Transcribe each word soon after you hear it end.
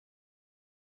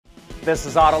This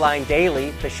is Autoline Daily,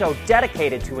 the show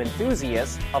dedicated to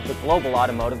enthusiasts of the global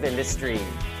automotive industry.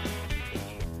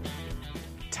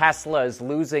 Tesla is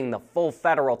losing the full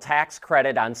federal tax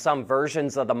credit on some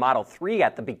versions of the Model 3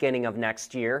 at the beginning of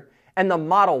next year, and the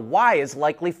Model Y is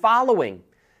likely following.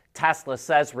 Tesla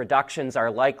says reductions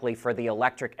are likely for the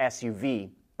electric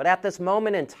SUV, but at this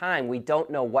moment in time, we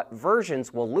don't know what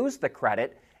versions will lose the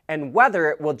credit and whether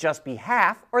it will just be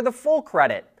half or the full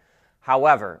credit.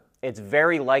 However, it's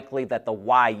very likely that the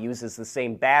Y uses the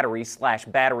same battery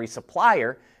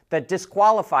supplier that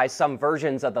disqualifies some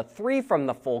versions of the 3 from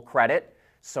the full credit,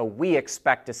 so we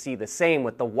expect to see the same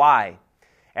with the Y.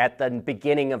 At the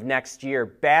beginning of next year,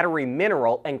 battery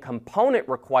mineral and component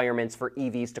requirements for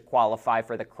EVs to qualify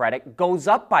for the credit goes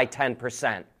up by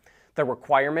 10%. The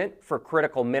requirement for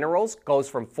critical minerals goes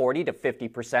from 40 to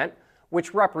 50%,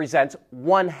 which represents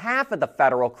 1/2 of the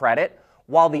federal credit,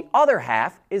 while the other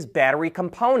half is battery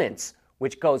components,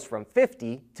 which goes from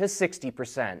 50 to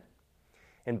 60%.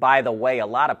 And by the way, a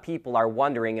lot of people are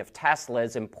wondering if Tesla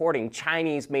is importing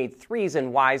Chinese-made 3s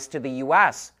and Ys to the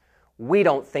US. We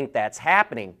don't think that's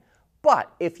happening. But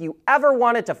if you ever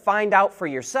wanted to find out for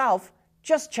yourself,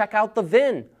 just check out the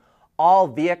VIN. All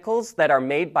vehicles that are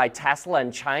made by Tesla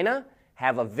in China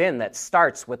have a VIN that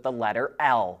starts with the letter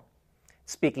L.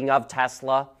 Speaking of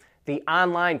Tesla, the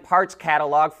online parts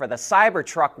catalog for the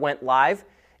Cybertruck went live,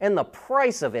 and the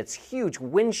price of its huge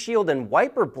windshield and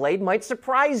wiper blade might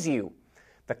surprise you.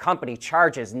 The company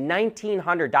charges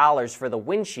 $1,900 for the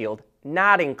windshield,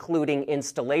 not including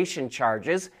installation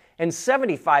charges, and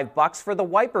 $75 for the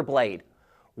wiper blade.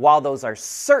 While those are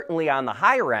certainly on the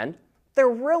higher end, they're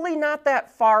really not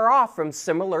that far off from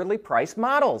similarly priced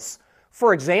models.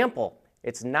 For example,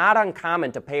 it's not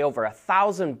uncommon to pay over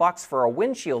 $1,000 for a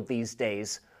windshield these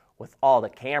days, with all the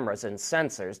cameras and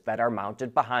sensors that are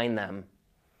mounted behind them.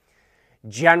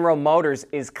 General Motors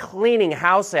is cleaning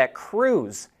house at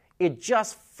Cruise. It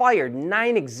just fired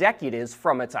 9 executives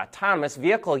from its autonomous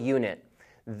vehicle unit.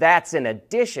 That's in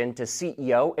addition to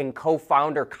CEO and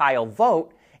co-founder Kyle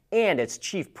Vogt and its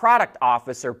chief product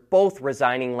officer both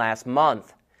resigning last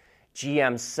month.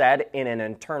 GM said in an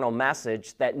internal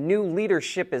message that new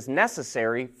leadership is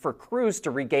necessary for Cruise to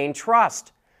regain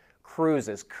trust. Cruise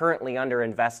is currently under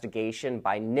investigation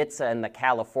by NHTSA and the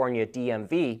California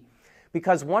DMV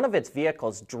because one of its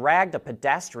vehicles dragged a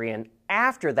pedestrian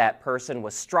after that person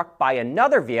was struck by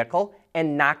another vehicle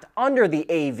and knocked under the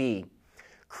AV.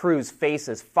 Cruise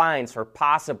faces fines for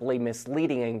possibly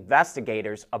misleading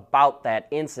investigators about that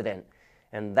incident,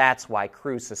 and that's why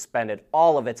Cruise suspended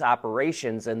all of its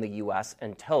operations in the U.S.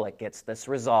 until it gets this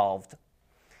resolved.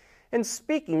 And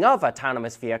speaking of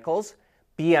autonomous vehicles,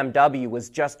 BMW was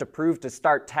just approved to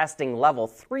start testing Level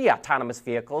 3 autonomous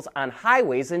vehicles on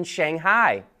highways in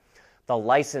Shanghai. The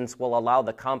license will allow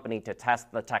the company to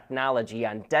test the technology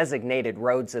on designated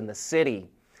roads in the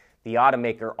city. The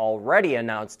automaker already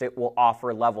announced it will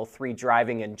offer Level 3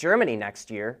 driving in Germany next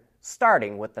year,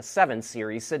 starting with the 7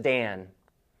 Series sedan.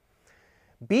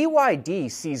 BYD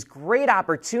sees great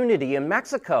opportunity in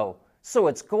Mexico, so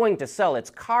it's going to sell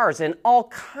its cars in all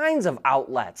kinds of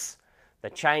outlets. The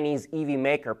Chinese EV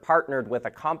maker partnered with a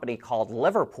company called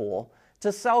Liverpool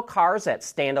to sell cars at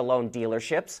standalone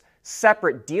dealerships,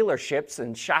 separate dealerships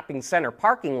and shopping center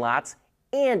parking lots,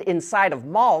 and inside of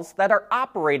malls that are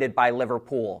operated by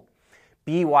Liverpool.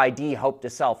 BYD hoped to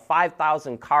sell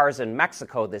 5,000 cars in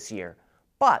Mexico this year,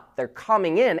 but they're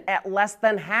coming in at less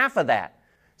than half of that.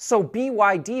 So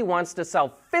BYD wants to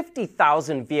sell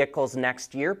 50,000 vehicles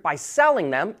next year by selling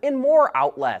them in more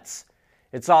outlets.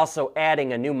 It's also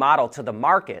adding a new model to the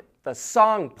market, the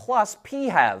Song Plus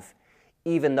PHEV.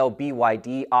 Even though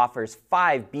BYD offers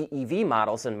 5 BEV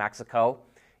models in Mexico,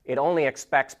 it only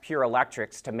expects pure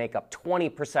electrics to make up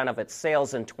 20% of its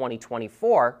sales in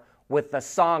 2024, with the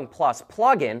Song Plus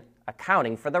plug-in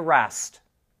accounting for the rest.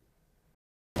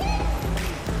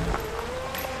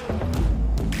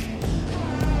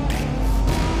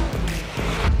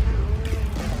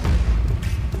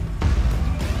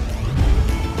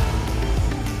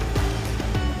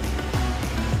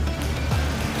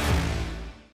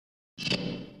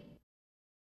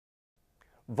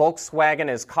 Volkswagen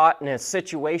is caught in a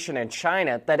situation in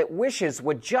China that it wishes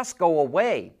would just go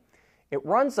away. It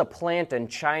runs a plant in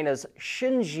China's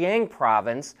Xinjiang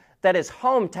province that is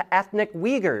home to ethnic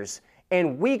Uighurs,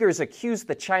 and Uyghurs accuse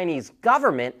the Chinese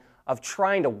government of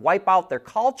trying to wipe out their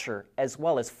culture as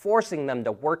well as forcing them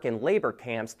to work in labor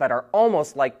camps that are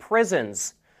almost like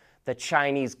prisons. The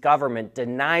Chinese government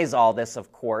denies all this,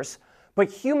 of course, but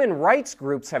human rights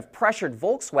groups have pressured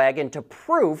Volkswagen to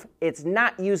prove it's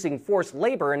not using forced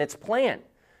labor in its plant.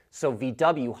 So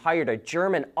VW hired a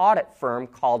German audit firm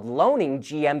called Loaning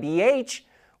GmbH,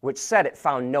 which said it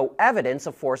found no evidence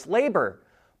of forced labor.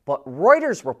 But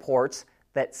Reuters reports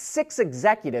that 6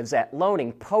 executives at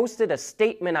Loaning posted a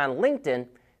statement on LinkedIn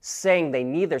saying they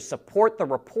neither support the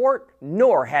report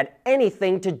nor had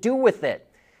anything to do with it.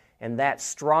 And that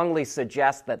strongly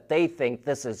suggests that they think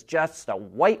this is just a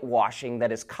whitewashing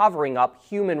that is covering up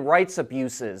human rights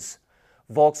abuses.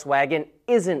 Volkswagen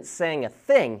isn't saying a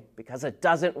thing because it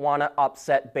doesn't want to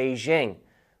upset Beijing,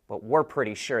 but we're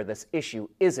pretty sure this issue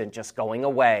isn't just going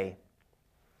away.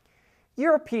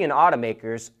 European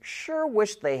automakers sure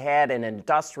wish they had an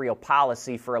industrial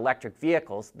policy for electric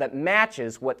vehicles that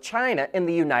matches what China and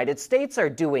the United States are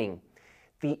doing.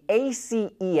 The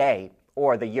ACEA,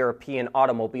 or the European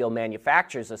Automobile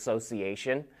Manufacturers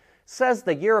Association, says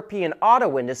the European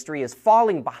auto industry is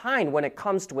falling behind when it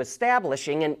comes to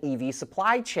establishing an EV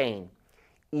supply chain.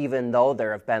 Even though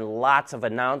there have been lots of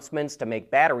announcements to make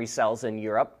battery cells in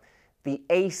Europe, the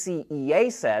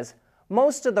ACEA says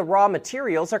most of the raw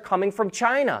materials are coming from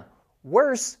China.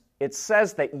 Worse, it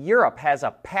says that Europe has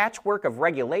a patchwork of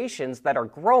regulations that are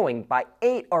growing by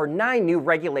 8 or 9 new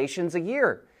regulations a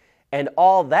year. And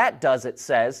all that does, it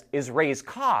says, is raise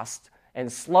costs and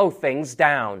slow things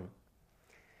down.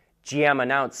 GM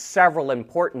announced several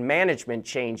important management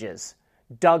changes.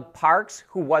 Doug Parks,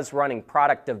 who was running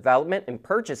product development and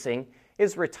purchasing,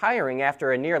 is retiring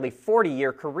after a nearly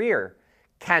 40-year career.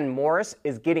 Ken Morris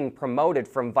is getting promoted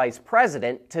from vice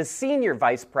president to senior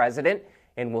vice president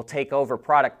and will take over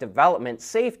product development,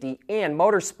 safety, and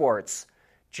motorsports.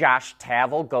 Josh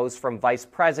Tavel goes from vice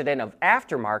president of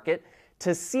aftermarket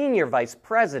to senior vice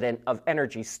president of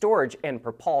energy storage and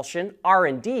propulsion,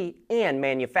 R&D, and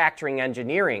manufacturing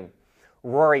engineering.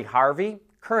 Rory Harvey,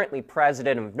 currently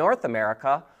president of North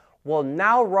America, will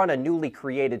now run a newly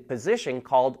created position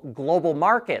called Global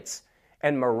Markets,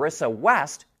 and Marissa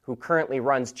West, who currently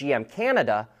runs GM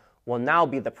Canada, will now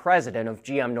be the president of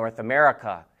GM North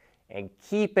America. And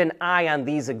keep an eye on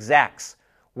these execs.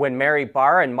 When Mary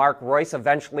Barr and Mark Royce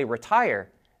eventually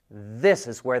retire, this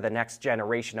is where the next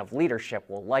generation of leadership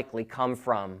will likely come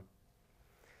from.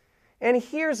 And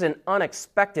here's an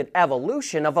unexpected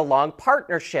evolution of a long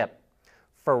partnership.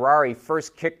 Ferrari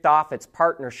first kicked off its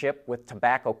partnership with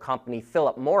tobacco company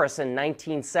Philip Morris in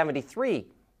 1973,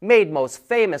 made most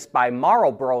famous by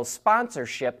Marlboro's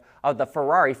sponsorship of the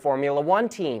Ferrari Formula One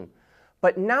team.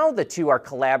 But now the two are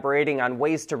collaborating on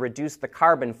ways to reduce the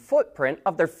carbon footprint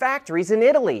of their factories in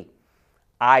Italy.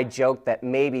 I joked that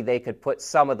maybe they could put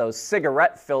some of those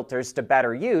cigarette filters to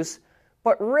better use,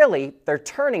 but really they're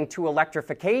turning to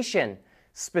electrification.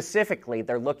 Specifically,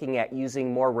 they're looking at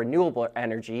using more renewable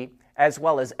energy as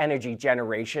well as energy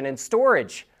generation and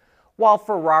storage. While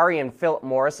Ferrari and Philip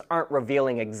Morris aren't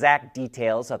revealing exact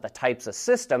details of the types of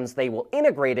systems they will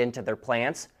integrate into their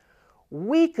plants,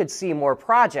 we could see more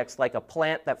projects like a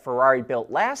plant that Ferrari built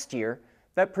last year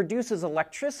that produces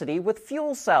electricity with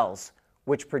fuel cells,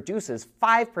 which produces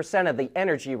 5% of the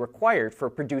energy required for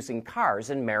producing cars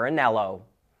in Maranello.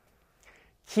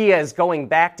 Kia is going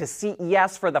back to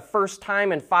CES for the first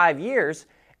time in 5 years,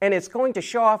 and it's going to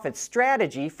show off its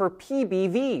strategy for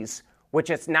PBVs, which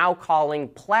it's now calling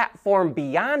Platform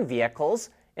Beyond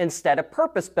Vehicles instead of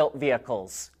purpose-built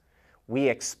vehicles. We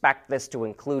expect this to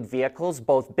include vehicles,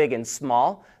 both big and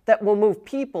small, that will move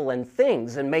people and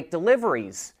things and make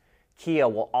deliveries. Kia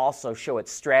will also show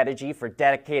its strategy for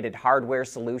dedicated hardware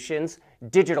solutions,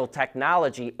 digital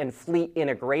technology, and fleet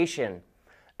integration.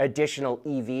 Additional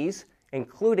EVs,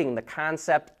 including the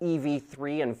concept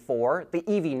EV3 and 4, the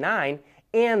EV9,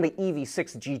 and the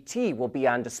EV6 GT will be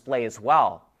on display as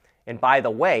well. And by the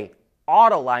way,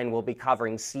 Autoline will be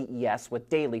covering CES with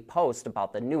daily posts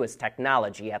about the newest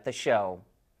technology at the show.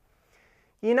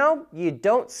 You know, you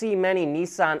don't see many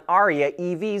Nissan Ariya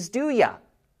EVs, do ya?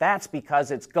 That's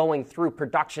because it's going through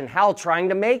production hell trying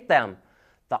to make them.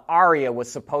 The Ariya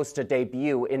was supposed to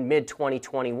debut in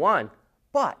mid-2021,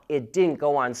 but it didn't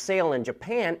go on sale in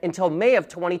Japan until May of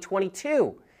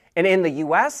 2022. And in the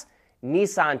US,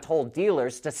 Nissan told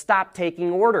dealers to stop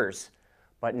taking orders.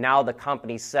 But now the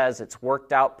company says it's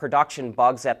worked out production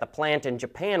bugs at the plant in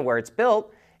Japan where it's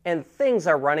built, and things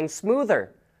are running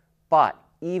smoother. But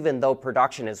even though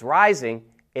production is rising,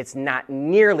 it's not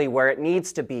nearly where it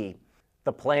needs to be.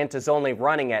 The plant is only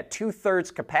running at 2/3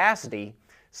 capacity,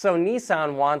 so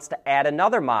Nissan wants to add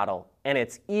another model, and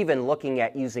it's even looking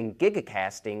at using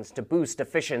gigacastings to boost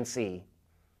efficiency.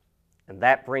 And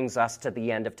that brings us to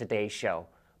the end of today's show.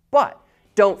 But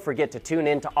don't forget to tune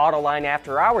in to Autoline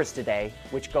After Hours today,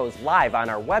 which goes live on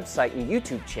our website and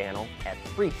YouTube channel at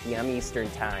 3 p.m. Eastern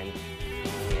Time.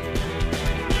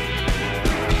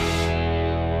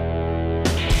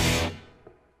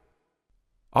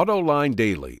 AutoLine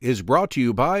Daily is brought to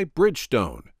you by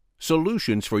Bridgestone,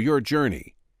 solutions for your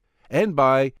journey, and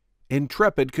by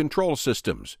Intrepid Control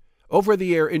Systems,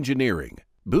 over-the-air engineering.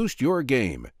 Boost your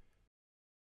game.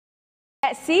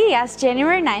 At CES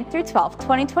January 9th through 12th,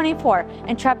 2024,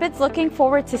 Intrepid's looking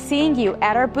forward to seeing you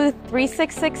at our booth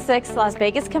 3666 Las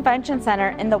Vegas Convention Center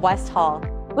in the West Hall.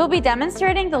 We'll be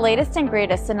demonstrating the latest and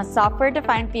greatest in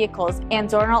software-defined vehicles and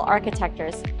zonal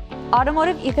architectures,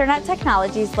 automotive Ethernet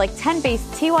technologies like 10-base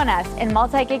T1S and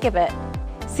multi-gigabit.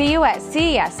 See you at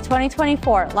CES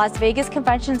 2024 Las Vegas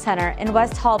Convention Center in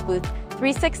West Hall booth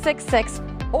 3666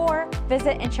 or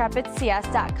visit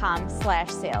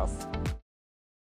intrepidcs.com/sales.